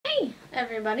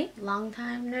everybody, long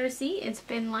time no see. It's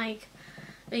been like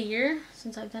a year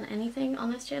since I've done anything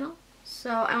on this channel. So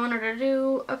I wanted to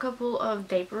do a couple of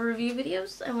diaper review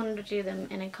videos. I wanted to do them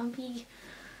in a comfy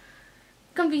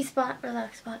spot,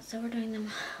 relaxed spot, so we're doing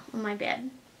them on my bed.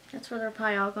 That's where they're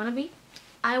probably all gonna be.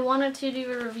 I wanted to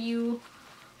do a review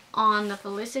on the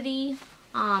Felicity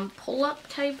pull-up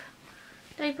type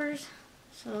diapers.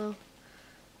 So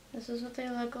this is what they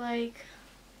look like.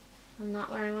 I'm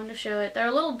not wearing one to show it. They're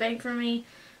a little big for me,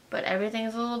 but everything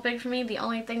is a little big for me. The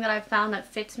only thing that I've found that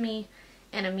fits me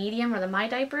in a medium are the My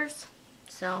Diapers.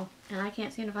 So, and I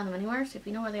can't seem to find them anywhere, so if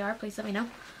you know where they are, please let me know.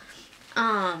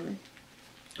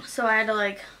 So I had to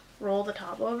like roll the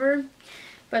top over.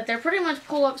 But they're pretty much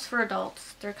pull-ups for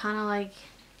adults. They're kind of like,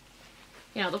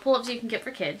 you know, the pull-ups you can get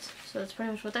for kids. So that's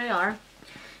pretty much what they are.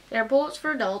 They're pull-ups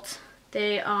for adults.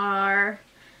 They are,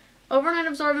 overnight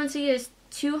absorbency is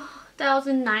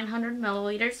 2,900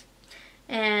 milliliters.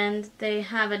 And they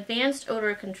have advanced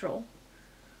odor control.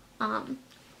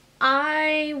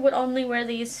 I would only wear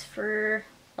these for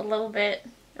a little bit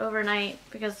overnight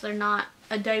because they're not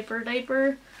a diaper.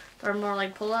 They're more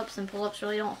like pull-ups, and pull-ups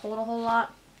really don't hold a whole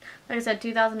lot. Like I said,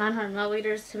 2,900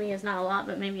 milliliters to me is not a lot,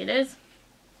 but maybe it is.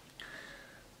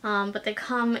 But they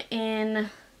come in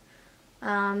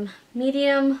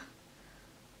medium,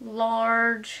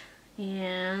 large,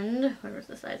 and where was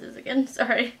the sizes again?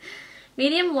 Sorry.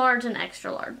 Medium, large, and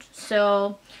extra large.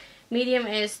 So medium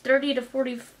is 30 to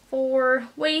 44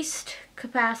 waist,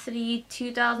 capacity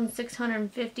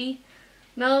 2,650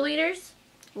 milliliters.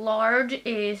 Large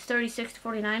is 36 to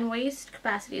 49 waist,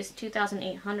 capacity is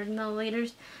 2,800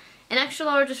 milliliters. And extra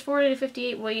large is 40 to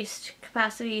 58 waist,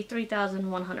 capacity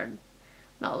 3,100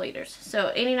 milliliters.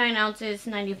 So 89 ounces,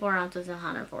 94 ounces, and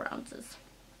 104 ounces.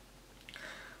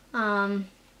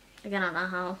 Again, I don't know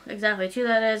how exactly true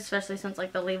that is, especially since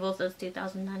like the label says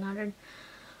 2,900.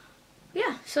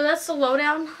 Yeah, so that's the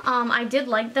lowdown. I did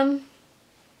like them,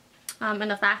 and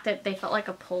the fact that they felt like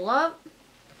a pull-up.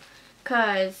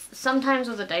 Because sometimes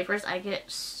with the diapers I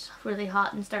get really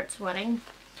hot and start sweating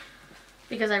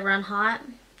because I run hot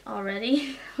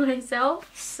already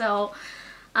myself. So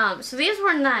so these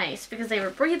were nice because they were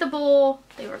breathable,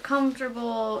 they were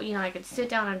comfortable, you know, I could sit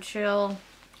down and chill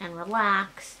and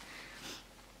relax.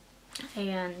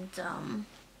 And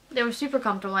they were super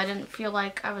comfortable. I didn't feel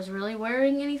like I was really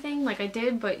wearing anything. Like I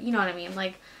did, but you know what I mean.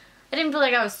 Like I didn't feel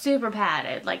like I was super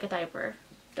padded like a diaper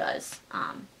does.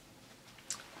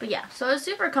 But yeah, so I was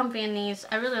super comfy in these.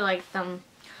 I really liked them.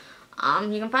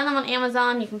 You can find them on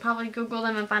Amazon. You can probably Google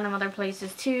them and find them other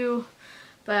places too.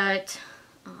 But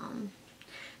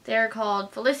they're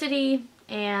called Felicity,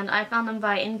 and I found them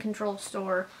by In Control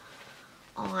Store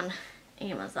on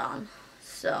Amazon.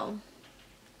 So,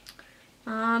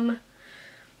 to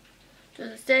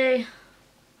this day,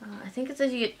 I think it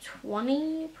says you get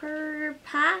 20 per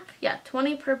pack. Yeah,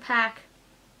 20 per pack,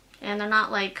 and they're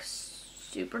not like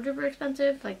super duper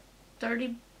expensive, like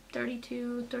 30,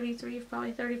 32, 33,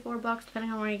 probably 34 bucks depending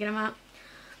on where you get them at.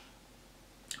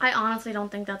 I honestly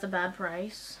don't think that's a bad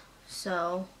price.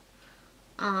 So,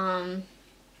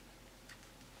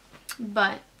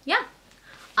 but yeah,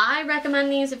 I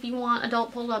recommend these if you want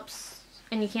adult pull-ups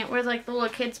and you can't wear like the little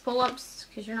kids pull-ups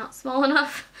because you're not small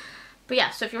enough. But yeah,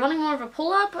 so if you're wanting more of a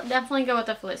pull-up, definitely go with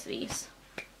the Felicities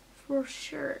for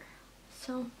sure.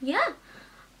 So yeah,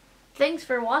 thanks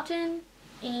for watching,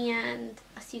 and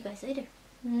I'll see you guys later.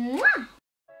 Mwah!